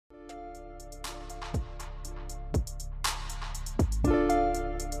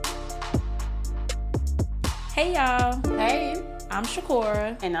Hey y'all, Hey, I'm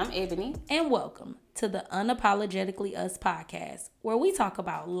Shakora, and I'm Ebony. and welcome to the Unapologetically Us podcast, where we talk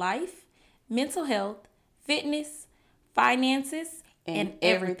about life, mental health, fitness, finances, and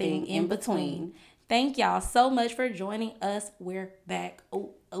everything in between. Thank y'all so much for joining us. We're back.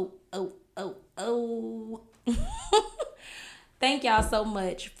 Oh. Thank y'all so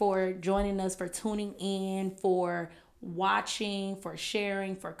much for joining us, for tuning in, for watching, for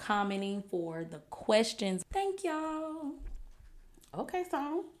sharing, for commenting, for the questions. Thank y'all. Okay,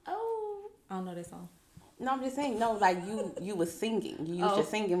 song. Oh, I don't know that song. No, I'm just saying. No, like you was singing. You used your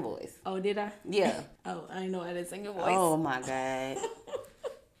singing voice. Oh, did I? Yeah. Oh, I didn't know I didn't sing a voice. Oh my God.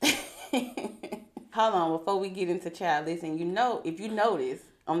 Hold on, before we get into child, listen. You know, if you notice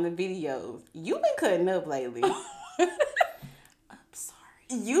on the videos, you've been cutting up lately. I'm sorry.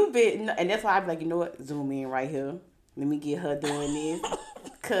 You've been, and that's why I be like, you know what? Zoom in right here. Let me get her doing this,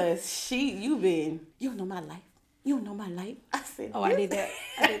 cause you don't know my life. You don't know my life. I said, Oh, I did that.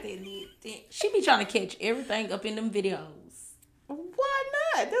 She be trying to catch everything up in them videos. Why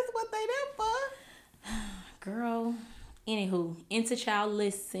not? That's what they there for. Girl, anywho, into child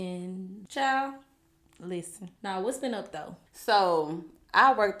listen. Child, listen. Now, what's been up though? So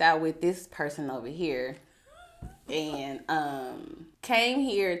I worked out with this person over here, and came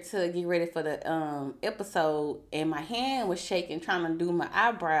here to get ready for the episode, and my hand was shaking trying to do my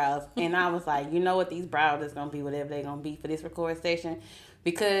eyebrows, and I was like, you know what, these brows is gonna be whatever they're gonna be for this record session,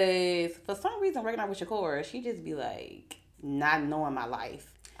 because for some reason working out with Shakora, she just be like not knowing my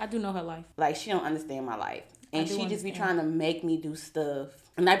life. I do know her life. Like, she don't understand my life. And she just be understand. trying to make me do stuff.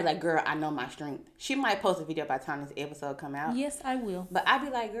 And I be like, girl, I know my strength. She might post a video by the time this episode come out. Yes, I will. But I be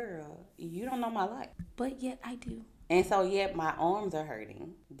like, girl, you don't know my life. But yet I do. And so, yeah, my arms are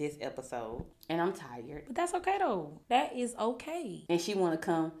hurting this episode. And I'm tired. But that's okay though. That is okay. And she want to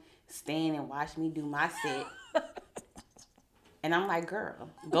come stand and watch me do my set. And I'm like, girl,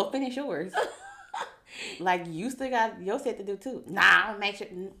 go finish yours. Like, you still got your set to do too. Nah, I'll make sure.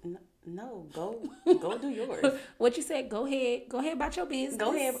 No, go do yours. What you said? Go ahead about your business.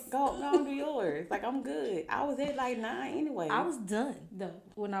 Go ahead, go do yours. Like, I'm good. I was at like 9 anyway. I was done though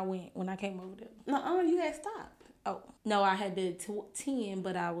when I came over there. No, you had stopped. Oh no, I had did 10,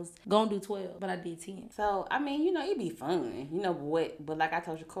 but I was gonna do 12, but I did 10. So I mean, it'd be fun, But like I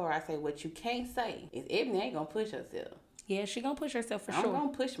told Shakora, I say what you can't say is Ebony ain't gonna push herself. Yeah, she gonna push herself for sure. I'm gonna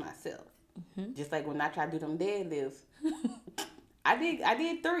push myself. Mm-hmm. Just like when I tried to do them deadlifts. I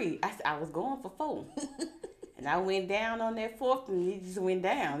did 3. I was going for 4. And I went down on that 4th, and it just went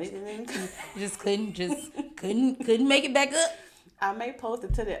down. It just couldn't make it back up. I may post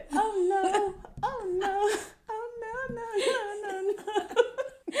it to the oh no.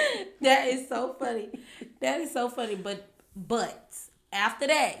 That is so funny. But after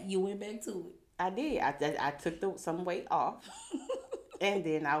that, you went back to it. I did. I took some weight off, and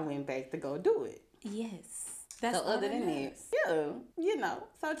then I went back to go do it. Yes. That's so other than that, yeah,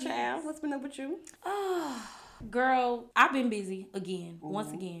 So, child, what's been up with you? Girl, I've been busy again. Mm-hmm.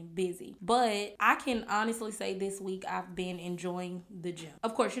 Once again, busy. But I can honestly say this week I've been enjoying the gym.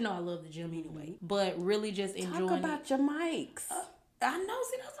 Of course, I love the gym anyway. But really just enjoying Talk about your mics. I know.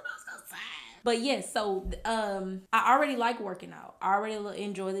 See, that's what I was going to say. But yes, so I already like working out. I already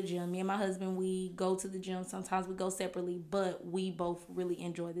enjoy the gym. Me and my husband, we go to the gym. Sometimes we go separately, but we both really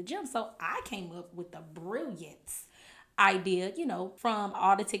enjoy the gym. So I came up with the brilliant idea, from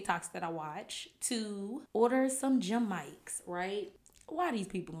all the TikToks that I watch, to order some gym mics, right? Why these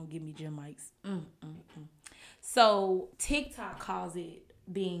people gonna give me gym mics? So TikTok calls it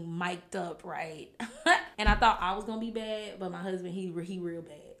being mic'd up, right? And I thought I was gonna be bad, but my husband, he real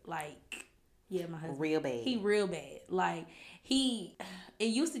bad. Like, yeah, my husband. Real bad. He real bad. Like, it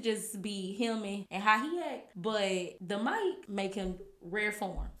used to just be him and how he act, but the mic make him rare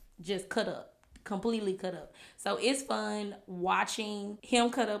form, just cut up. Completely cut up. So it's fun watching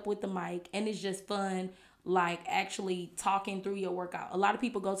him cut up with the mic, and it's just fun like actually talking through your workout. A lot of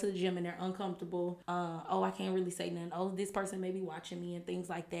people go to the gym and they're uncomfortable. I can't really say nothing. Oh, this person may be watching me and things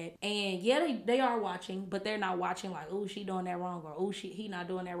like that. And yeah, they are watching, but they're not watching like, oh, she doing that wrong, or oh, he not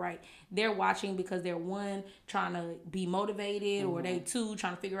doing that right. They're watching because they're, one, trying to be motivated, or they, two,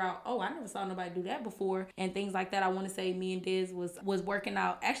 trying to figure out, oh, I never saw nobody do that before, and things like that. I want to say me and Diz was working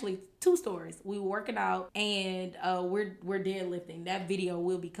out. Actually, 2 stories. We were working out, and we're deadlifting. That video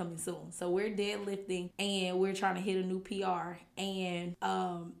will be coming soon. So we're deadlifting, and we're trying to hit a new PR, and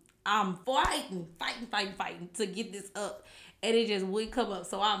I'm fighting to get this up, and it just wouldn't come up.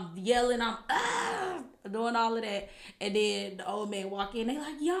 So I'm yelling, I'm doing all of that, and then the old man walk in. They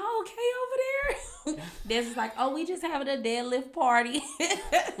like, y'all okay over there? This is like, oh, we just having a deadlift party.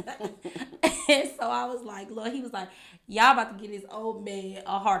 And so I was like, Lord, he was like, y'all about to get this old man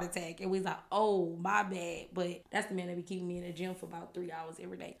a heart attack. And we was like, oh, my bad. But that's the man that be keeping me in the gym for about 3 hours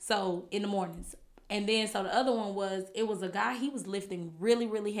every day. So in the mornings. And then, so the other one was, it was a guy, he was lifting really,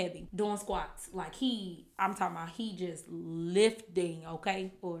 really heavy, doing squats. Like I'm talking about he just lifting,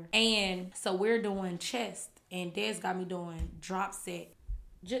 okay? And so we're doing chest, and Des got me doing drop set.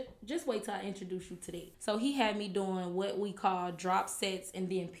 Just wait till I introduce you to that. So he had me doing what we call drop sets and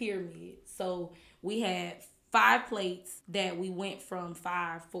then pyramids. So we had 5 plates that we went from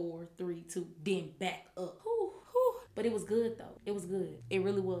 5, 4, 3, 2, then back up. Whew. But it was good though. It was good. It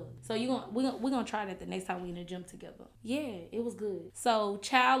really was. So we're gonna try that the next time we in the gym together. Yeah, it was good. So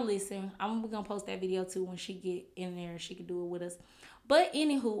child, listen, we're gonna post that video too when she get in there. She can do it with us. But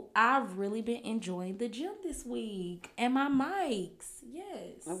anywho, I've really been enjoying the gym this week and my mics.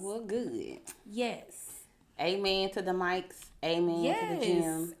 Yes. Well, good. Yes. Amen to the mics. Amen to the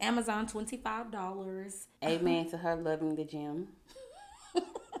gym. Amazon $25. Amen to her loving the gym.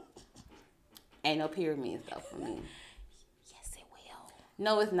 Ain't no pyramids though for me. Yes, it will.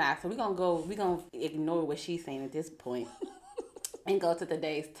 No, it's not. So we're gonna ignore what she's saying at this point and go to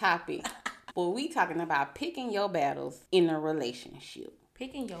today's topic. Well, we talking about picking your battles in a relationship.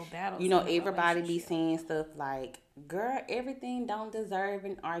 Picking your battles. You know, everybody be saying stuff like, girl, everything don't deserve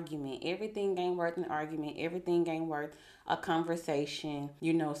an argument. Everything ain't worth an argument. Everything ain't worth a conversation.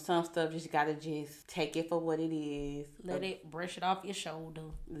 You know, some stuff just gotta just take it for what it is. Let it brush it off your shoulder.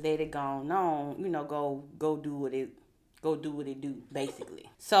 Let it go on. You know, go do what it do, basically.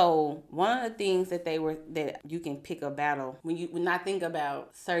 So one of the things that you can pick a battle when I think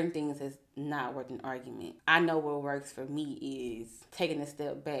about certain things as not worth an argument. I know what works for me is taking a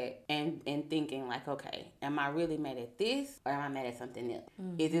step back and thinking like, okay, am I really mad at this or am I mad at something else?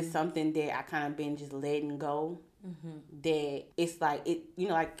 Mm-hmm. Is this something that I kind of been just letting go? Mm-hmm. That it's like it, you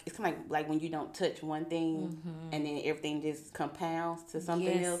know, like it's kind of like when you don't touch one thing and then everything just compounds to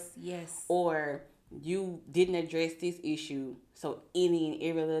something else. Yes. Or you didn't address this issue, so any and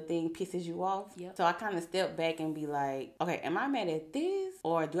every little thing pisses you off. Yep. So I kind of step back and be like, okay, am I mad at this,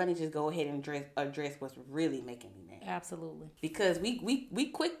 or do I need to just go ahead and address what's really making me mad? Absolutely. Because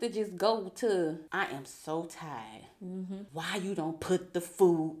we quick to just go to, I am so tired. Mm-hmm. Why you don't put the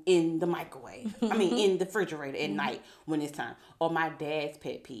food in the microwave? I mean, in the refrigerator at night when it's time. Or my dad's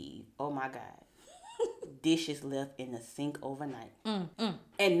pet peeve. Oh my God. Dishes left in the sink overnight.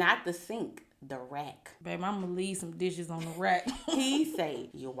 And not the sink. The rack. Babe, I'm gonna leave some dishes on the rack. He say,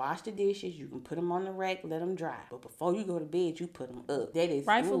 you wash the dishes, you can put them on the rack, let them dry. But before you go to bed, you put them up. That is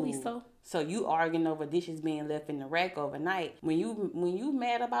rightfully so. So you arguing over dishes being left in the rack overnight when you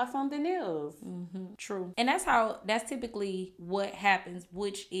mad about something else. Mm-hmm. True. And that's typically what happens,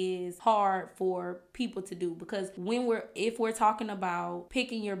 which is hard for people to do, because if we're talking about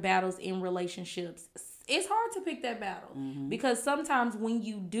picking your battles in relationships, it's hard to pick that battle because sometimes when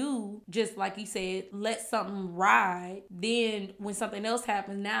you do, just like you said, let something ride, then when something else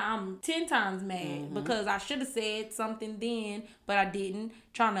happens, now I'm 10 times mad because I should have said something then, but I didn't,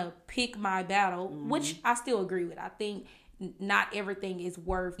 trying to pick my battle, which I still agree with. I think not everything is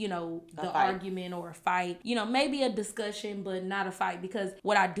worth, the argument or a fight. Maybe a discussion, but not a fight. Because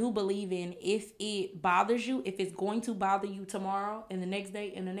what I do believe in, if it bothers you, if it's going to bother you tomorrow and the next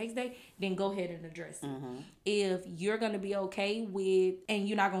day and the next day, then go ahead and address it. If you're going to be okay with, and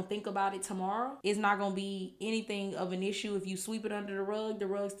you're not going to think about it tomorrow, it's not going to be anything of an issue. If you sweep it under the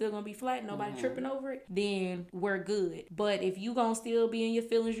rug's still going to be flat, nobody tripping over it, then we're good. But if you going to still be in your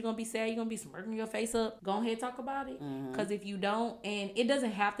feelings, you're going to be sad, you're going to be smirking your face up, go ahead, talk about it. Because if you don't, and it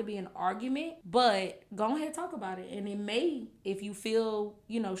doesn't have to be an argument, but go ahead, talk about it. And it may, if you feel,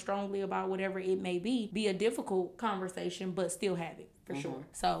 strongly about whatever it may be a difficult conversation, but still have it for sure.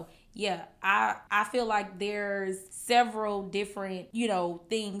 So yeah, I feel like there's several different,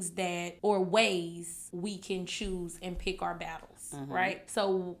 things or ways we can choose and pick our battles, right?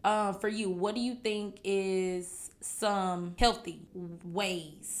 So for you, what do you think is some healthy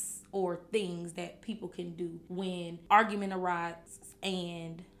ways or things that people can do when argument arises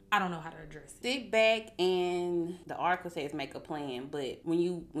and I don't know how to address it? Sit back, and the article says make a plan, but when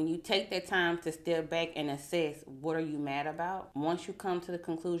you take that time to step back and assess what are you mad about, once you come to the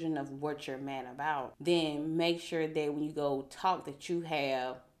conclusion of what you're mad about, then make sure that when you go talk that you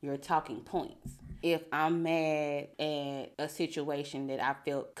have your talking points. If I'm mad at a situation that I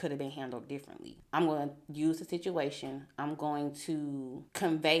felt could have been handled differently, I'm going to use the situation. I'm going to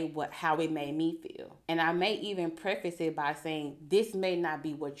convey how it made me feel. And I may even preface it by saying, this may not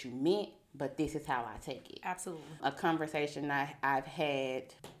be what you meant, but this is how I take it. Absolutely. A conversation I've had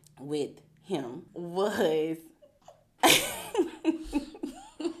with him was...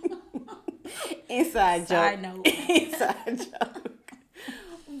 Inside Side joke. note. Inside joke.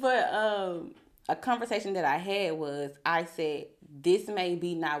 But a conversation that I had was, I said, this may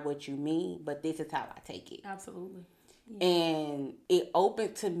be not what you mean, but this is how I take it. Absolutely. Yeah. And it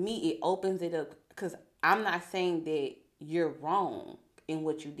opens it up, because I'm not saying that you're wrong in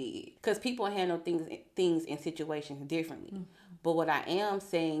what you did, because people handle things in situations differently. Mm-hmm. But what I am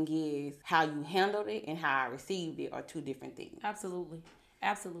saying is, how you handled it and how I received it are two different things. Absolutely.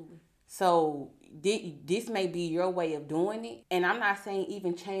 Absolutely. So this may be your way of doing it, and I'm not saying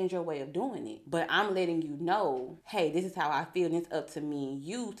even change your way of doing it, but I'm letting you know, hey, this is how I feel, and it's up to me and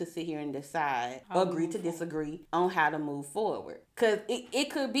you to sit here and decide, agree to disagree on how to move forward. Because it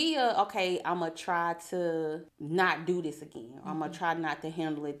could be okay, I'm going to try to not do this again, or I'm going to try not to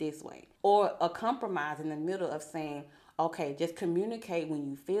handle it this way. Or a compromise in the middle of saying, okay, just communicate when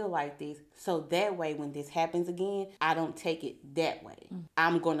you feel like this, so that way when this happens again, I don't take it that way. Mm-hmm.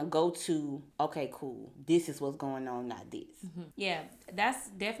 I'm going to go to, okay, cool, this is what's going on, not this. Mm-hmm. Yeah, that's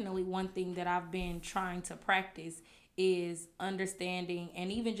definitely one thing that I've been trying to practice, is understanding, and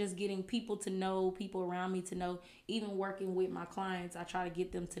even just getting people to know, people around me to know, even working with my clients, I try to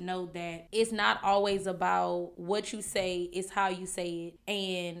get them to know that it's not always about what you say, it's how you say it.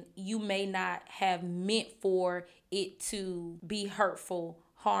 And you may not have meant for it to be hurtful,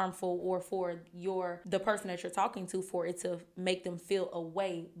 harmful, or for the person that you're talking to, for it to make them feel a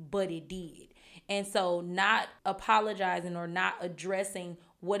way, but it did. And so not apologizing or not addressing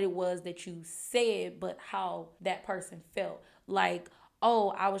what it was that you said, but how that person felt. Like, oh,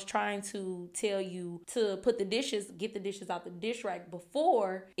 I was trying to tell you to get the dishes out the dish rack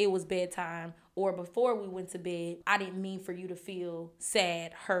before it was bedtime, or before we went to bed. I didn't mean for you to feel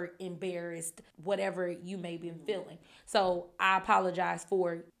sad, hurt, embarrassed, whatever you may be feeling. So I apologize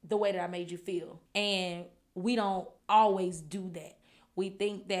for the way that I made you feel. And we don't always do that. We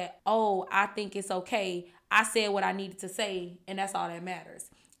think that, oh, I think it's okay, I said what I needed to say, and that's all that matters.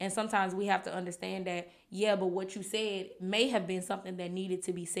 And sometimes we have to understand that, yeah, but what you said may have been something that needed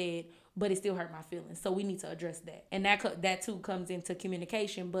to be said, but it still hurt my feelings. So we need to address that. And that too comes into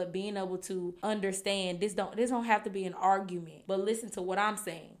communication, but being able to understand this don't have to be an argument, but listen to what I'm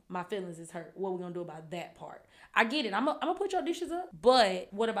saying. My feelings is hurt. What we going to do about that part? I get it. I'm gonna put your dishes up, but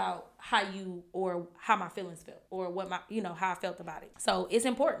what about how my feelings felt, or what how I felt about it? So it's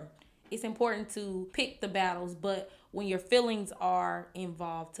important. It's important to pick the battles, but when your feelings are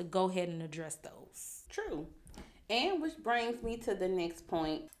involved, to go ahead and address those. True. And which brings me to the next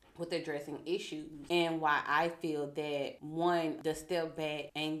point with addressing issues, and why I feel that the step back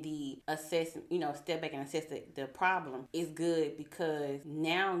and the assess the problem is good, because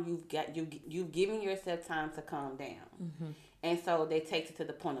now you've given yourself time to calm down. Mm-hmm. And so they takes it to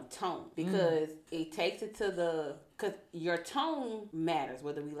the point of tone, because it takes it to because your tone matters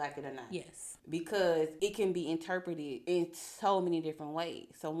whether we like it or not. Yes. Because it can be interpreted in so many different ways.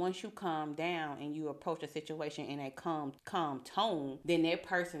 So once you calm down and you approach a situation in a calm tone, then that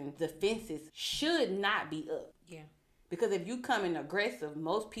person's defenses should not be up. Yeah. Because if you come in aggressive,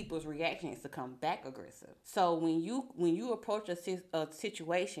 most people's reaction is to come back aggressive. So when you approach a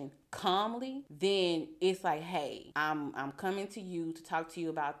situation calmly, then it's like, hey, I'm coming to you to talk to you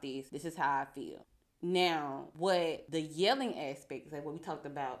about this. This is how I feel. Now, what the yelling aspect is, like what we talked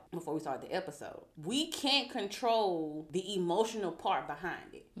about before we started the episode, we can't control the emotional part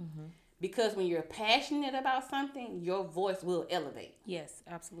behind it. Mm-hmm. Because when you're passionate about something, your voice will elevate. Yes,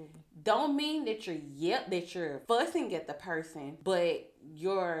 absolutely. Don't mean that you're fussing at the person, but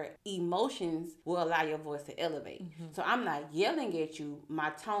your emotions will allow your voice to elevate. Mm-hmm. So I'm not yelling at you.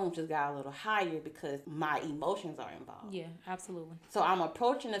 My tone just got a little higher because my emotions are involved. Yeah, absolutely. So I'm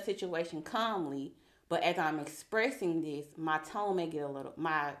approaching a situation calmly, but as I'm expressing this, my tone may get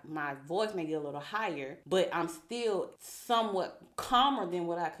my voice may get a little higher, but I'm still somewhat calmer than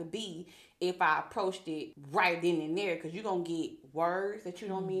what I could be if I approached it right then and there, because you're going to get words that you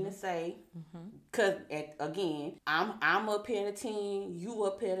don't mean to say. Because, again, I'm up here at a 10, you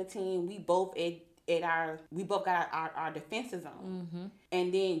up here at a 10, we both got our defenses on. Mm-hmm.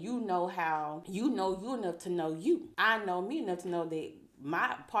 And then you know you enough to know you. I know me enough to know that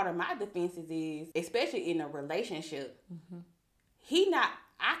my part of my defenses is, especially in a relationship,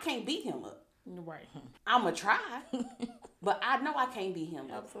 I can't beat him up. Right. I'm going to try, but I know I can't beat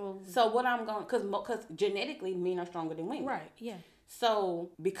him up. Absolutely. So what I'm going, because genetically men are stronger than women. Right, yeah. So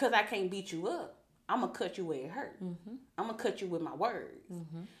because I can't beat you up, I'm going to cut you where it hurts. Mm-hmm. I'm going to cut you with my words.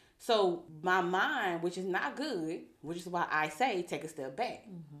 Mm-hmm. So my mind, which is not good, which is why I say take a step back.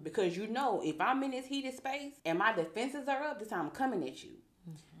 Mm-hmm. Because if I'm in this heated space and my defenses are up, this time I'm coming at you.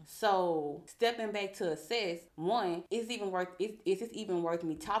 Mm-hmm. So stepping back to assess, one, is this even worth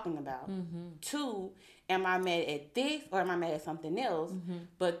me talking about? Two, am I mad at this or am I mad at something else?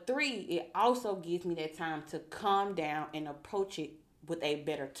 But three, it also gives me that time to calm down and approach it with a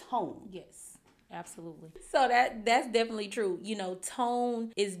better tone. Yes. Absolutely. So that's definitely true. You know,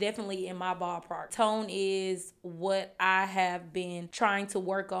 tone is definitely in my ballpark. Tone is what I have been trying to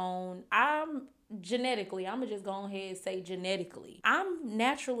work on. I'm gonna just go ahead and say genetically, I'm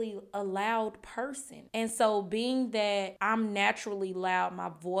naturally a loud person. And so being that I'm naturally loud, my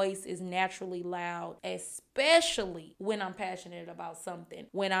voice is naturally loud, especially when I'm passionate about something,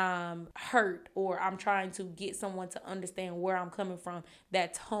 when I'm hurt or I'm trying to get someone to understand where I'm coming from,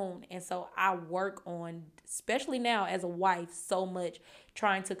 that tone. And so I work on, especially now as a wife, so much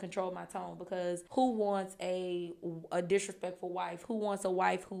trying to control my tone, because who wants a disrespectful wife? Who wants a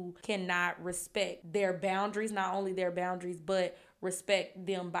wife who cannot respect their boundaries, not only their boundaries, but respect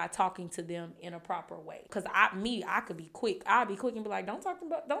them by talking to them in a proper way? Because I could be quick. I'll be quick and be like, don't talk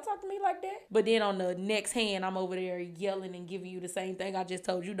to me like that. But then on the next hand, I'm over there yelling and giving you the same thing I just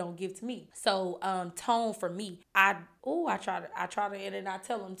told you don't give to me. So tone for me, I try to, and then I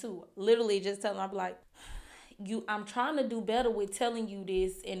tell them too. Literally just tell them, I'm like, I'm trying to do better with telling you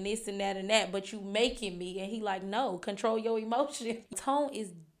this and that, but you making me. And he like, no, control your emotions. Tone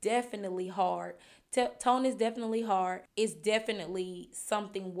is definitely hard. Tone is definitely hard. It's definitely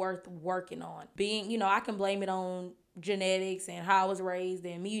something worth working on. I can blame it on genetics and how I was raised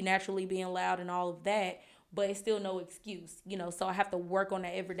and me naturally being loud and all of that. But it's still no excuse, so I have to work on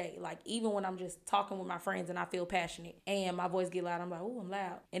that every day. Like, even when I'm just talking with my friends and I feel passionate and my voice get loud, I'm like, oh, I'm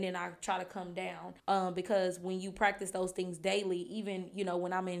loud. And then I try to come down, because when you practice those things daily, even,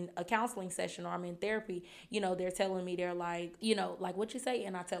 when I'm in a counseling session or I'm in therapy, they're telling me, they're like, like what you say?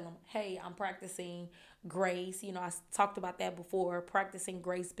 And I tell them, hey, I'm practicing grace. I talked about that before, practicing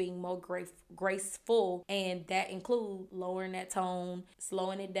grace, being more graceful, and that include lowering that tone,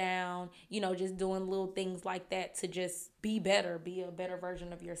 slowing it down, just doing little things like that to just be better, be a better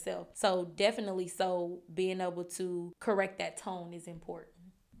version of yourself. So definitely, being able to correct that tone is important.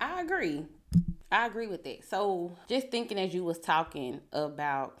 I agree with that. So just thinking as you was talking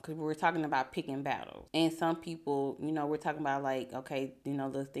about, because we were talking about picking battles, and some people, we're talking about like, okay,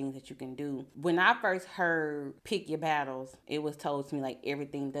 those things that you can do. When I first heard pick your battles, it was told to me like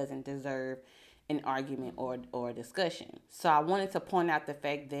everything doesn't deserve an argument or a discussion. So I wanted to point out the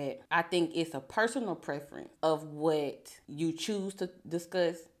fact that I think it's a personal preference of what you choose to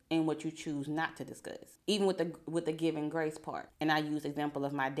discuss and what you choose not to discuss, even with the giving grace part. And I use the example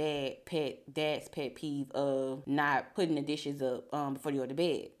of my dad's pet peeve of not putting the dishes up before you go to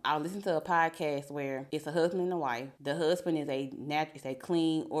bed. I listened to a podcast where it's a husband and a wife. The husband is a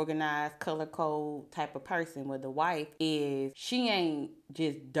clean, organized, color code type of person, where the wife she ain't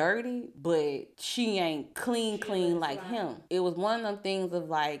just dirty, but she ain't clean like him. It was one of them things of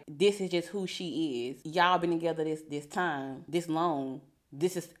like, this is just who she is. Y'all been together this time, this long.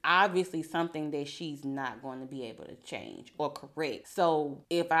 This is obviously something that she's not going to be able to change or correct. So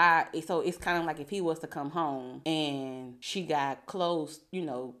it's kind of like if he was to come home and she got clothes,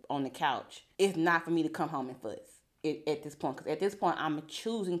 on the couch, it's not for me to come home and fuss at this point. Because at this point, I'm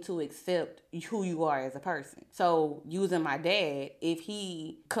choosing to accept who you are as a person. So using my dad, if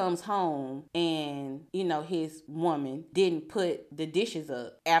he comes home and, his woman didn't put the dishes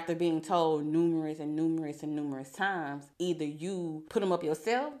up after being told numerous times, either you put them up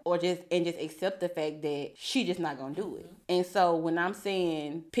yourself or just accept the fact that she just not going to do it. And so when I'm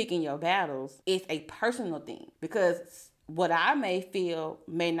saying picking your battles, it's a personal thing, because what I may feel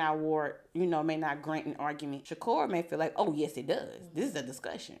may not grant an argument. Shakora may feel like, oh, yes, it does. This is a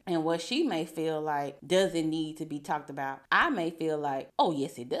discussion. And what she may feel like doesn't need to be talked about, I may feel like, oh,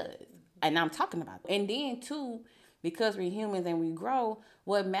 yes, it does. And I'm talking about it. And then, too, because we're humans and we grow,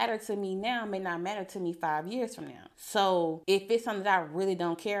 what mattered to me now may not matter to me 5 years from now. So if it's something that I really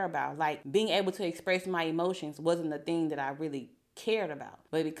don't care about, like being able to express my emotions wasn't the thing that I really cared about.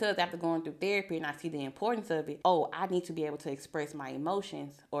 But because after going through therapy and I see the importance of it, I need to be able to express my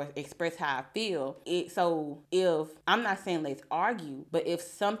emotions or express how I feel. So if, I'm not saying let's argue, but if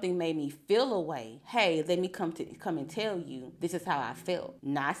something made me feel a way, hey, let me come and tell you this is how I felt.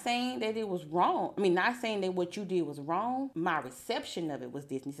 Not saying that it was wrong. Not saying that what you did was wrong. My reception of it was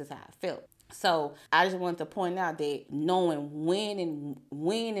this is how I felt. So I just wanted to point out that knowing when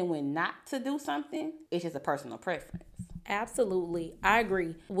and when not to do something, it's just a personal preference. Absolutely. I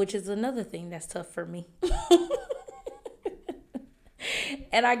agree, which is another thing that's tough for me.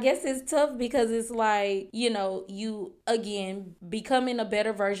 And I guess it's tough because it's like, you, again, becoming a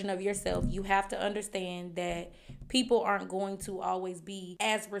better version of yourself, you have to understand that people aren't going to always be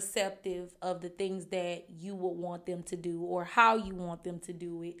as receptive of the things that you would want them to do or how you want them to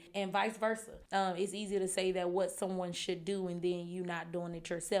do it, and vice versa. It's easy to say that what someone should do and then you not doing it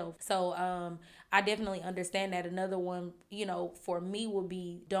yourself. So I definitely understand that. Another one, for me would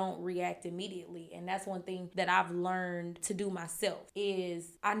be don't react immediately. And that's one thing that I've learned to do myself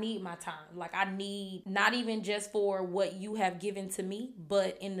is I need my time. Like I need, not even just for what you have given to me,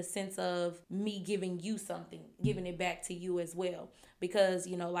 but in the sense of me giving you something, giving it back to you as well. Because,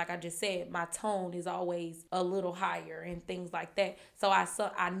 like I just said, my tone is always a little higher and things like that. So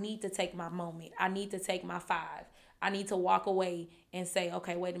I need to take my moment. I need to take my 5. I need to walk away and say,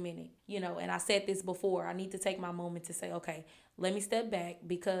 okay, wait a minute, and I said this before, I need to take my moment to say, okay, let me step back,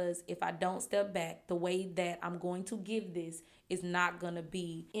 because if I don't step back, the way that I'm going to give this is not going to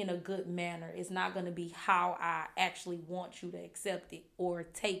be in a good manner. It's not going to be how I actually want you to accept it or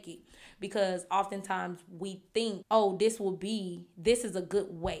take it, because oftentimes we think, oh, this is a good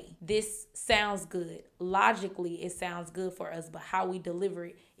way. This sounds good. Logically, it sounds good for us, but how we deliver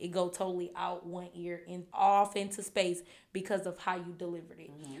it, it go totally out one ear and off into space because of how you delivered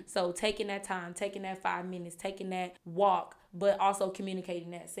it. Mm-hmm. So taking that time, taking that 5 minutes, taking that walk, but also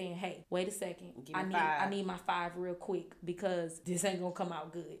communicating that, saying, hey, wait a second, I need my 5 real quick, because this ain't gonna come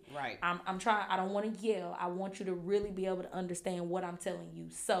out good. Right. I'm trying, I don't want to yell. I want you to really be able to understand what I'm telling you.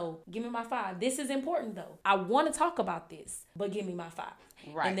 So give me my 5. This is important though. I want to talk about this, but give me my 5.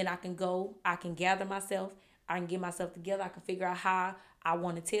 Right. And then I can gather myself, I can get myself together, I can figure out how I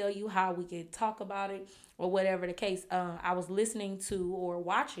want to tell you, how we could talk about it, or whatever the case. I was listening to or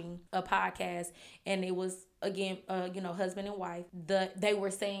watching a podcast, and it was, again, husband and wife. They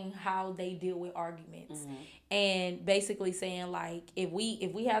were saying how they deal with arguments, mm-hmm. and basically saying, like, if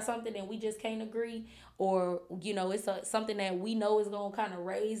we have something and we just can't agree, or it's something that we know is gonna kind of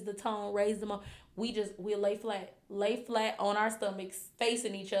raise the tone, raise the we'll lay flat on our stomachs,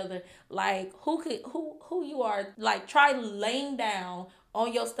 facing each other. Like, who you are, like, try laying down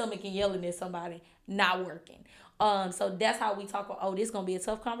on your stomach and yelling at somebody, not working. So that's how we talk about, oh, this gonna be a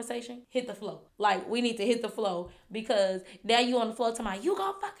tough conversation. Hit the flow. Like, we need to hit the flow, because now you on the flow to you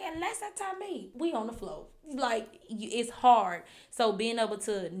gonna fucking listen to me. We on the flow. Like, it's hard. So being able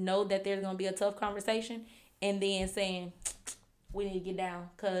to know that there's gonna be a tough conversation, and then saying, we need to get down,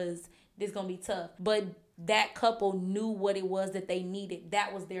 because this gonna be tough. But that couple knew what it was that they needed.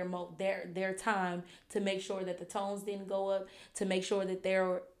 That was their time to make sure that the tones didn't go up, to make sure that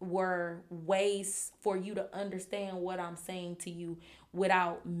there were ways for you to understand what I'm saying to you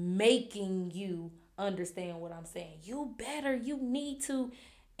without making you understand what I'm saying. You need to.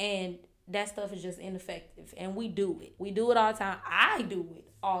 And that stuff is just ineffective. And we do it. We do it all the time. I do it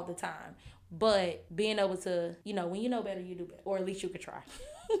all the time. But being able to, when you know better, you do better. Or at least you could try.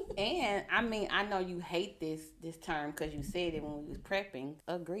 And I know you hate this term because you said it when we was prepping.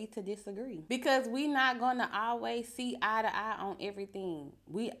 Agree to disagree, because we're not gonna always see eye to eye on everything.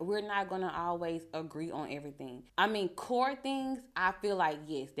 We're not gonna always agree on everything. Core things, I feel like,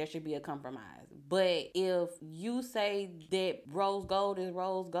 yes, there should be a compromise. But if you say that rose gold is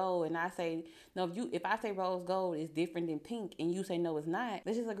rose gold, and I say no, if I say rose gold is different than pink, and you say no, it's not,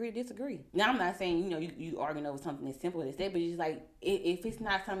 let's just agree to disagree. Now, I'm not saying you arguing over something as simple as that, but it's like, if it's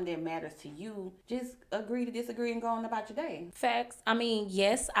not something that matters to you, just agree to disagree and go on about your day. Facts.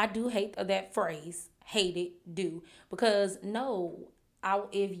 Yes, I do hate that phrase. Hate it, do. Because no,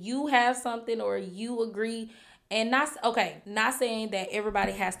 if you have something or you agree, and not saying that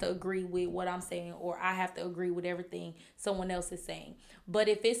everybody has to agree with what I'm saying, or I have to agree with everything someone else is saying. But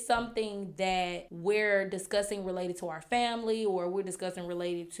if it's something that we're discussing related to our family, or we're discussing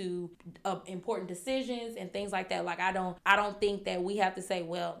related to important decisions and things like that, like I don't think that we have to say,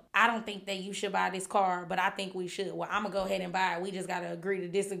 well, I don't think that you should buy this car, but I think we should. Well, I'm gonna go ahead and buy it. We just gotta agree to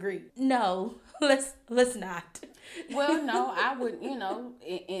disagree. No, let's not. Well, no, I would,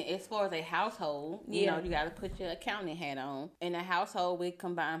 as far as a household, you got to put your accounting hat on. In a household with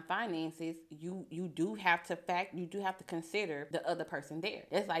combined finances, you do have to consider the other person there.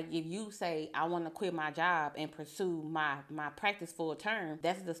 It's like, if you say, I want to quit my job and pursue my practice full term,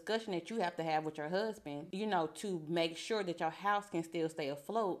 that's a discussion that you have to have with your husband, to make sure that your house can still stay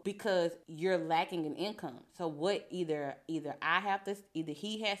afloat, because you're lacking in income. So what, either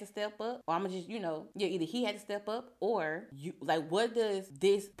he has to step up, or I'm just, either he has to step up, or you, like, what does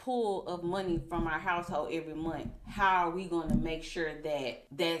this pool of money from our household every month, how are we going to make sure that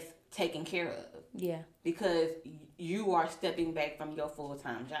that's taken care of. Yeah. Because you are stepping back from your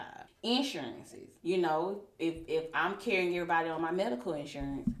full-time job. Insurances, if I'm carrying everybody on my medical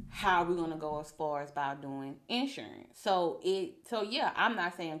insurance, how are we gonna go as far as about doing insurance? So yeah, I'm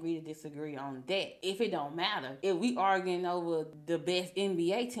not saying agree to disagree on that. If it don't matter, if we arguing over the best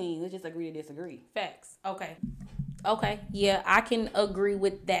NBA team, let's just agree to disagree. Facts. Okay. Yeah, I can agree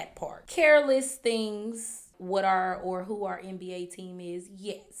with that part. Careless things, what our or who our NBA team is,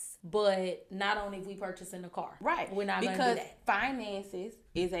 yes. But not only if we purchasing a car. Right. We're not going to do that. Finances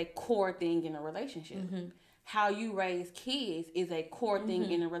is a core thing in a relationship. Mm-hmm. How you raise kids is a core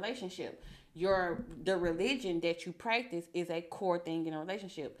thing in a relationship. The religion that you practice is a core thing in a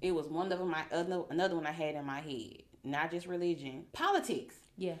relationship. It was one of them. Another one I had in my head. Not just religion. Politics.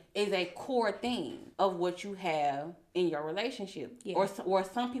 Yeah. Is a core thing of what you have in your relationship. Yeah. Or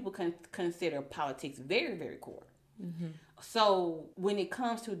some people can consider politics very, very core. Mm-hmm. So when it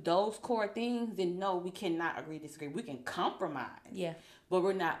comes to those core things, then no, we cannot agree to disagree. We can compromise. Yeah. But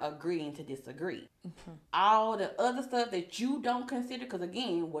we're not agreeing to disagree. Mm-hmm. All the other stuff that you don't consider, because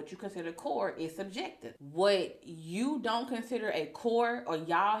again, what you consider core is subjective. What you don't consider a core or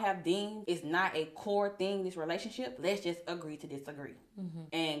y'all have deemed is not a core thing in this relationship, let's just agree to disagree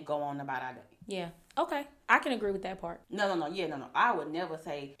and go on about our day. Yeah. Okay. I can agree with that part. No. I would never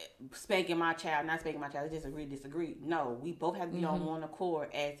say spanking my child, not spanking my child. Let's just agree to disagree. No, we both have to be on one accord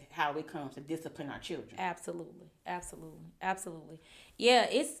as how it comes to discipline our children. Absolutely. Yeah,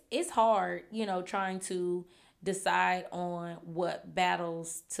 it's hard, trying to decide on what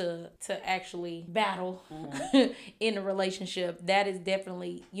battles to actually battle in a relationship. That is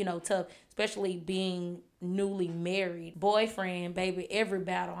definitely, tough, especially being newly married. Boyfriend, baby, every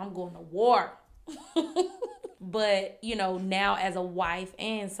battle, I'm going to war. But, now as a wife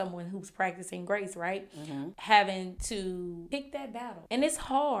and someone who's practicing grace, right? Mm-hmm. Having to pick that battle. And it's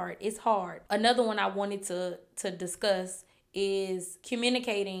hard. Another one I wanted to discuss is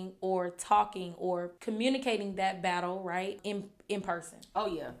communicating or talking or communicating that battle, right? In person. Oh,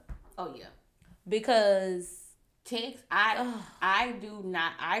 yeah. Because text,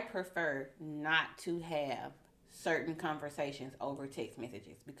 I prefer not to have certain conversations over text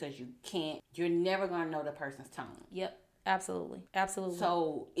messages because you're never going to know the person's tone. Yep. Absolutely.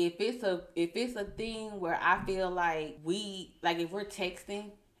 So if it's a thing where I feel like if we're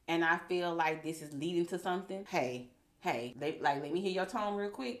texting and I feel like this is leading to something, hey, let me hear your tone real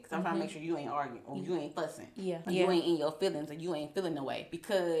quick because I'm trying to make sure you ain't arguing or you ain't fussing. Yeah. Or you ain't in your feelings or you ain't feeling the way.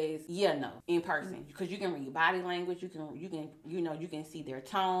 Because in person. Because you can read body language, you can see their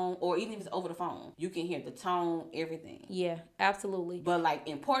tone, or even if it's over the phone, you can hear the tone, everything. Yeah, absolutely. But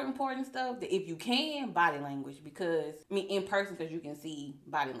important stuff, that if you can, body language, because in person because you can see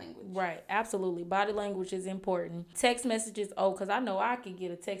body language. Right, absolutely. Body language is important. Text messages, because I know I could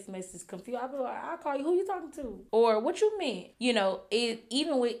get a text message confused. I'll be like, I'll call you, who you talking to? Or what you meant?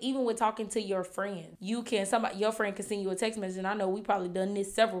 Even with talking to your friend, your friend can send you a text message, and I know we probably done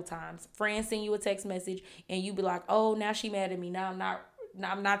this several times. Friends send you a text message, and you be like, oh, now she mad at me. Now I'm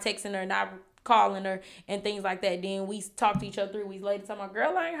not texting her, not calling her, and things like that. Then we talk to each other 3 weeks later, talking about,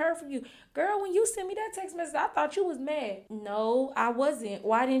 girl, I ain't heard from you. Girl, when you sent me that text message, I thought you was mad. No, I wasn't.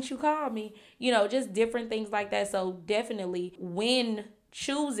 Why didn't you call me? Just different things like that. So definitely when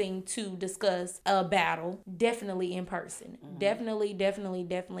choosing to discuss a battle, definitely in person. Mm-hmm.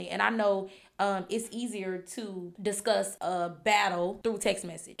 Definitely. And I know it's easier to discuss a battle through text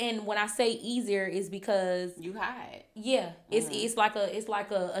message. And when I say easier is because you hide. Yeah. It's like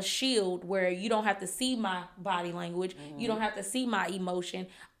a shield where you don't have to see my body language. Mm-hmm. You don't have to see my emotion.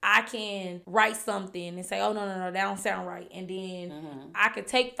 I can write something and say, oh, no, that don't sound right. And then I could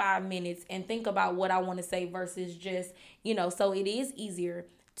take 5 minutes and think about what I want to say versus just, so it is easier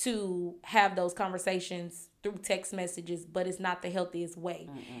to have those conversations through text messages, but it's not the healthiest way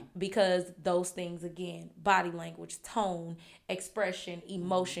because those things, again, body language, tone, expression,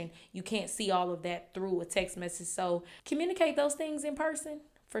 emotion, you can't see all of that through a text message. So communicate those things in person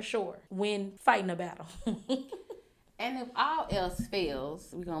for sure when fighting a battle. And if all else fails,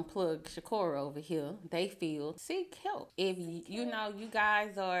 we're going to plug Shakora over here. Seek help. If you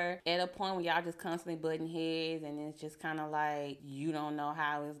guys are at a point where y'all just constantly butting heads and it's just kind of like you don't know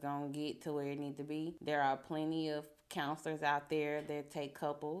how it's going to get to where it needs to be, there are plenty of counselors out there that take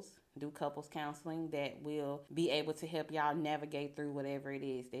do couples counseling that will be able to help y'all navigate through whatever it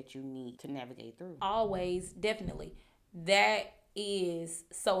is that you need to navigate through. Always, definitely. That is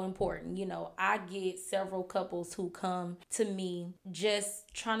so important. I get several couples who come to me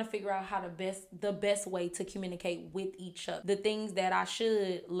just trying to figure out how the best way to communicate with each other. The things that I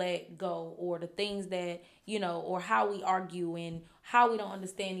should let go, or the things that, or how we argue and how we don't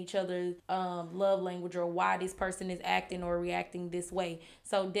understand each other's love language, or why this person is acting or reacting this way.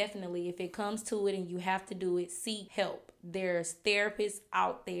 So definitely, if it comes to it and you have to do it, seek help. There's therapists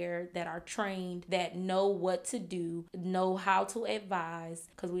out there that are trained, that know what to do, know how to advise,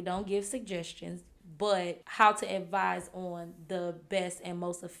 because we don't give suggestions, but how to advise on the best and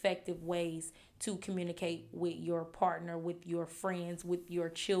most effective ways to communicate with your partner, with your friends, with your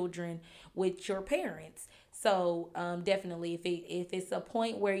children, with your parents. So definitely, if it's a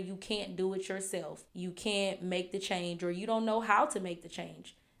point where you can't do it yourself, you can't make the change, or you don't know how to make the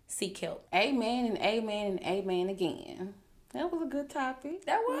change, seek help. Amen and amen and amen again. That was a good topic.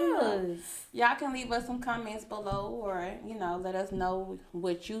 That was. Y'all can leave us some comments below, or, let us know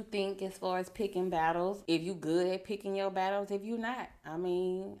what you think as far as picking battles. If you good at picking your battles, if you not. I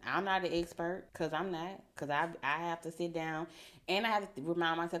mean, I'm not an expert, because I'm not. Because I have to sit down and I have to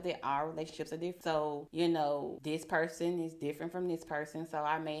remind myself that our relationships are different. So, this person is different from this person. So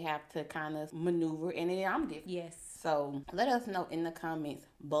I may have to kind of maneuver, and then I'm different. Yes. So let us know in the comments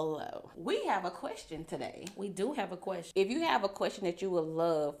below. We have a question today. We do have a question. If you have a question that you would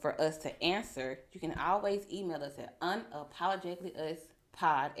love for us to answer, you can always email us at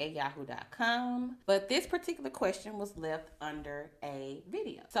unapologeticallywspod@yahoo.com. But this particular question was left under a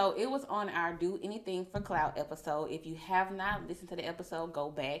video. So it was on our Do Anything for Clout episode. If you have not listened to the episode,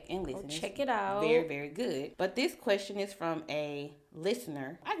 go back and listen. Check it out. Very, very good. But this question is from a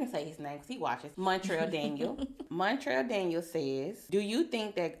listener. I can say his name because he watches. Montreal Daniel. Montreal Daniel says, do you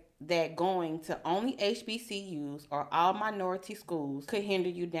think that going to only HBCUs or all minority schools could hinder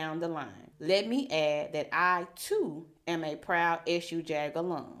you down the line? Let me add that I, too, am a proud SU Jag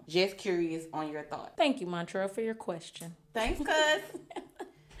alum. Just curious on your thoughts. Thank you, Montreal, for your question. Thanks, cuz.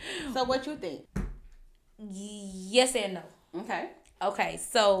 So what you think? Yes and no. Okay,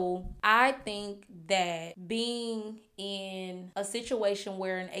 so I think that being in a situation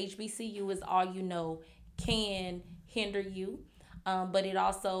where an HBCU is all you know can hinder you, but it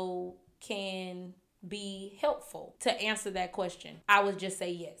also can be helpful. To answer that question, I would just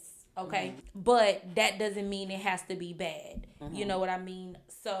say yes. Okay. Mm-hmm. But that doesn't mean it has to be bad. Mm-hmm. You know what I mean?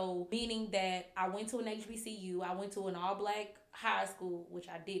 So meaning that I went to an HBCU, I went to an all-black high school, which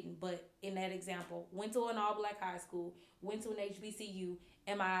I didn't, but in that example, went to an all-black high school, went to an HBCU.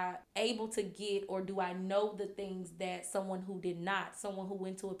 Am I able to get, or do I know the things that someone who did not, someone who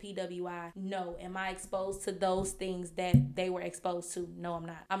went to a PWI, know? Am I exposed to those things that they were exposed to? No, I'm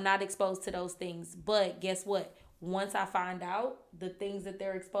not. I'm not exposed to those things. But guess what? Once I find out the things that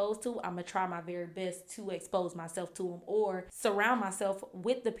they're exposed to, I'm going to try my very best to expose myself to them, or surround myself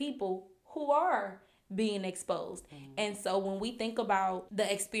with the people who are being exposed. Mm-hmm. And so when we think about the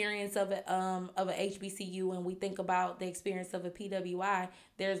experience of a HBCU, and we think about the experience of a PWI,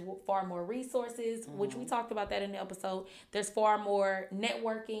 there's far more resources, mm-hmm. which we talked about that in the episode. There's far more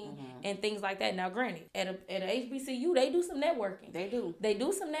networking, mm-hmm. and things like that. Now, granted, at a HBCU, they do some networking. They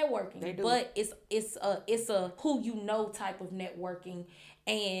do some networking. They do. But it's a who you know type of networking.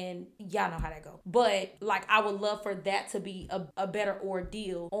 And y'all know how that go. But like, I would love for that to be a better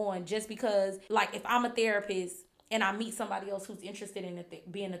ordeal on, just because, like, if I'm a therapist and I meet somebody else who's interested in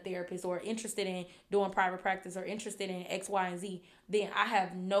being a therapist, or interested in doing private practice, or interested in X, Y, and Z, then I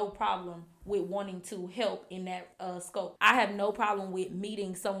have no problem with wanting to help in that scope. I have no problem with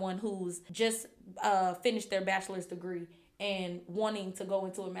meeting someone who's just finished their bachelor's degree and wanting to go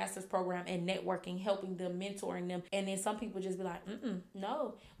into a master's program, and networking, helping them, mentoring them. And then some people just be like,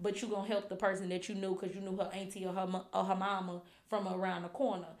 no. But you going to help the person that you knew because you knew her auntie or her mama from around the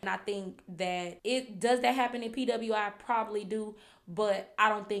corner. And I think that does that happen in PWI? Probably do. But I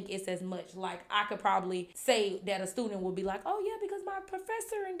don't think it's as much. Like, I could probably say that a student would be like, oh yeah, because my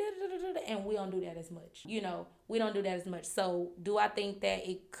professor and da-da-da-da-da. And we don't do that as much. We don't do that as much. So do I think that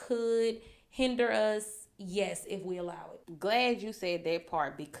it could hinder us? Yes, if we allow it. Glad you said that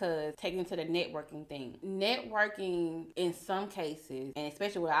part, because taking to the networking thing. Networking in some cases, and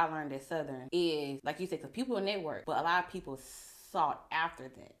especially what I learned at Southern, is, like you said, because people network, but a lot of people sought after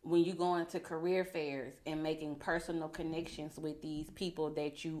that. When you go into career fairs and making personal connections with these people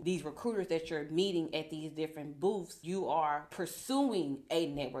these recruiters that you're meeting at these different booths, you are pursuing a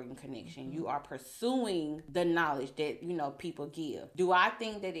networking connection. Mm-hmm. You are pursuing the knowledge that, people give. Do I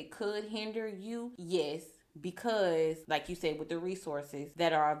think that it could hinder you? Yes. Because, like you said, with the resources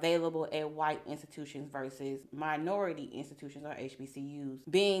that are available at white institutions versus minority institutions or HBCUs,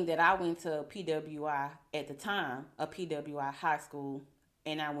 being that I went to PWI at the time, a PWI high school,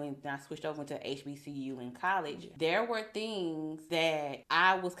 and I switched over to HBCU in college, there were things that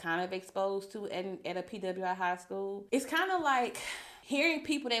I was kind of exposed to at a PWI high school. It's kind of like, Hearing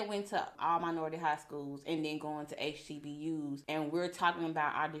people that went to all minority high schools and then going to HBCUs, and we're talking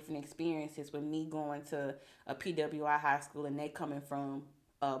about our different experiences with me going to a PWI high school and they coming from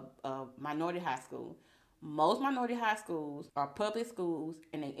a minority high school. Most minority high schools are public schools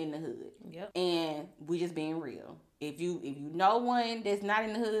and they in the hood. Yep. And we just being real. If you know one that's not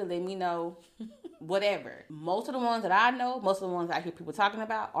in the hood, let me know. Whatever. Most of the ones that I know, most of the ones I hear people talking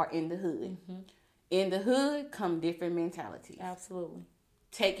about are in the hood. Mm-hmm. In the hood come different mentalities. Absolutely.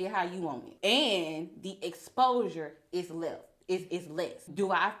 Take it how you want it. And the exposure is left. It's less.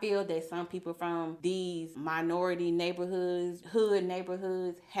 Do I feel that some people from these minority neighborhoods, hood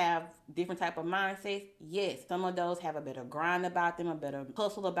neighborhoods, have different type of mindsets? Yes. Some of those have a better grind about them, a better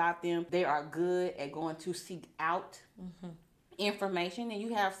hustle about them. They are good at going to seek out information. And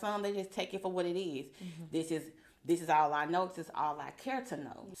you have some that just take it for what it is. This is all I know. This is all I care to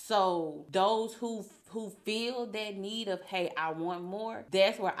know. So those who feel that need of, hey, I want more,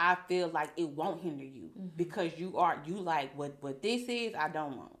 that's where I feel like it won't hinder you. Because you like what this is, I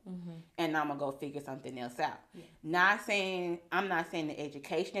don't want. And I'm going to go figure something else out. Yeah. I'm not saying the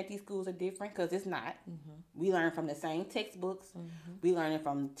education at these schools are different, because it's not. We learn from the same textbooks. We learn it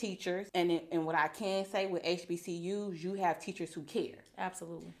from teachers. And what I can say with HBCUs, you have teachers who care.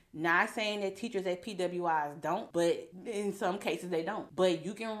 Absolutely. Not saying that teachers at PWIs don't, but in some cases they don't. But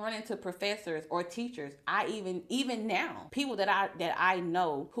you can run into professors or teachers. I even now, people that I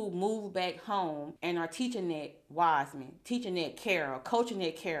know who move back home and are teaching at Wiseman, teaching at Carroll, coaching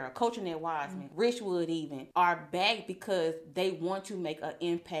at Wiseman, Richwood even, are back because they want to make an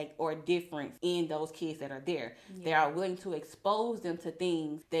impact or a difference in those kids that are there. Yeah. They are willing to expose them to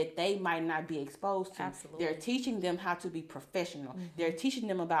things that they might not be exposed to. Absolutely. They're teaching them how to be professional. They're teaching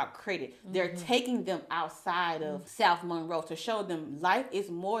them about credit. They're taking them outside of South Monroe to show them life is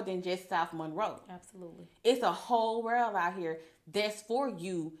more than just South Monroe. Absolutely. It's a whole world out here that's for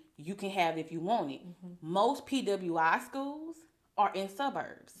you. You can have if you want it. Most PWI schools are in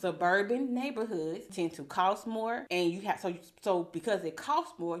suburbs. Suburban neighborhoods tend to cost more, and you have so because it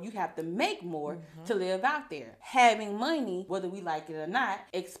costs more, you have to make more to live out there. Having money, whether we like it or not,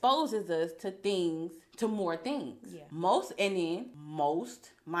 exposes us to more things. Yeah. Most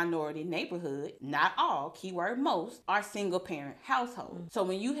minority neighborhood, not all, keyword most, are single parent households. So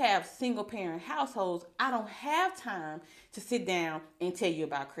when you have single parent households, I don't have time to sit down and tell you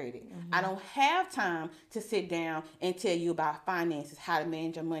about credit. I don't have time to sit down and tell you about finances, how to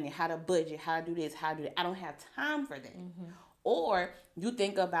manage your money, how to budget, how to do this, how to do that. I don't have time for that. Or you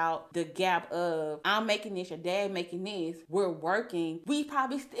think about the gap of, I'm making this, your dad making this, we're working. We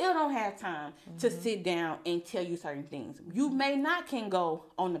probably still don't have time to sit down and tell you certain things. You may not can go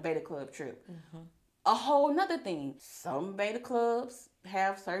on the Beta Club trip. A whole nother thing. Some Beta Clubs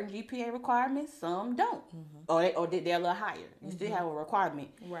have certain GPA requirements, some don't. Or they're a little higher. You still have a requirement.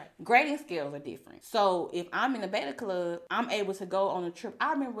 Right. Grading scales are different. So if I'm in a Beta Club, I'm able to go on a trip.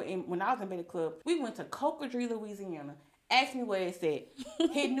 I remember when I was in Beta Club, we went to Cocodrie, Louisiana. Asked me where it said,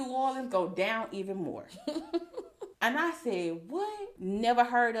 hit New Orleans, go down even more. And I said, what? Never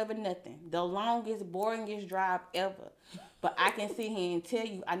heard of it, nothing. The longest, boringest drive ever. But I can sit here and tell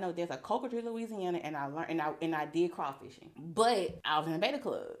you, I know there's a Cocodrie, Louisiana, and I learned and I did crawfishing. But I was in a Beta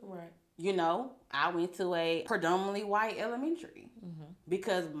Club. Right. You know, I went to a predominantly white elementary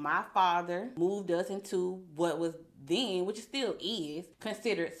because my father moved us into what was then, which still is,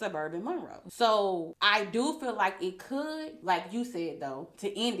 considered suburban Monroe. So I do feel like it could, like you said though,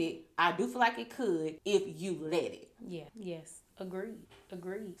 to end it, I do feel like it could if you let it. Yeah. Yes. Agreed.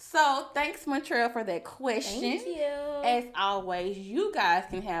 So thanks, Montreal, for that question. Thank you. As always, you guys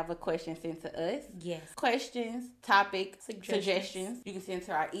can have a question sent to us. Yes. Questions, topic, suggestions. You can send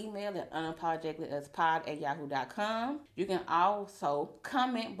to our email at unapologeticallywuspod@yahoo.com. You can also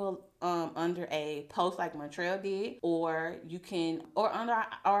comment under a post like Montreal did, or under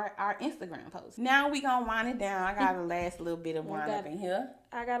our Instagram post. Now we gonna wind it down. I got a last little bit of wine up in here.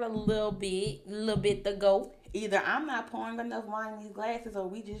 I got a little bit to go. Either I'm not pouring enough wine in these glasses, or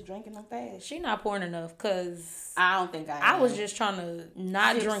we just drinking them fast. She not pouring enough, cause I don't think I was just trying to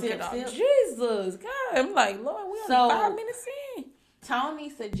not drink it all. Sip. Jesus, God, I'm like, Lord, we only 5 minutes in. Tony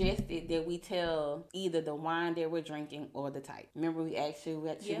suggested that we tell either the wine that we're drinking or the type. Remember we asked you,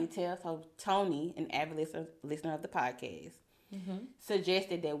 should we tell? So Tony, an avid listener of the podcast,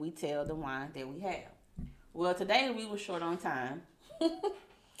 suggested that we tell the wine that we have. Well, today we were short on time.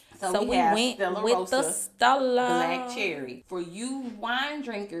 So we went Stella with Rosa, the Stella Black Cherry. For you wine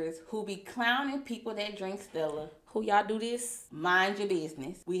drinkers who be clowning people that drink Stella, who y'all do this? Mind your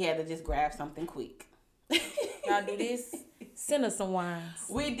business. We had to just grab something quick. Y'all do this? Send us some wines.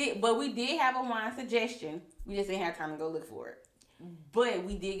 We did have a wine suggestion. We just didn't have time to go look for it. But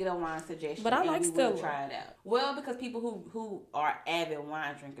we did get a wine suggestion. But I like and we Stella. will try it out. Well, because people who are avid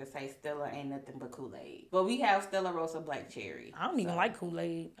wine drinkers say Stella ain't nothing but Kool-Aid. But we have Stella Rosa Black Cherry. I don't even like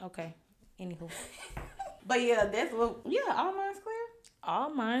Kool-Aid. Okay. Anywho. But yeah, that's what. Yeah, all mine's clear.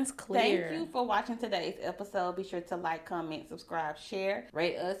 All mine's clear. Thank you for watching today's episode. Be sure to like, comment, subscribe, share,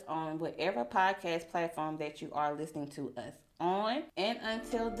 rate us on whatever podcast platform that you are listening to us on. And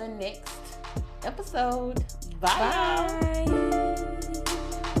until the next episode, bye. Bye.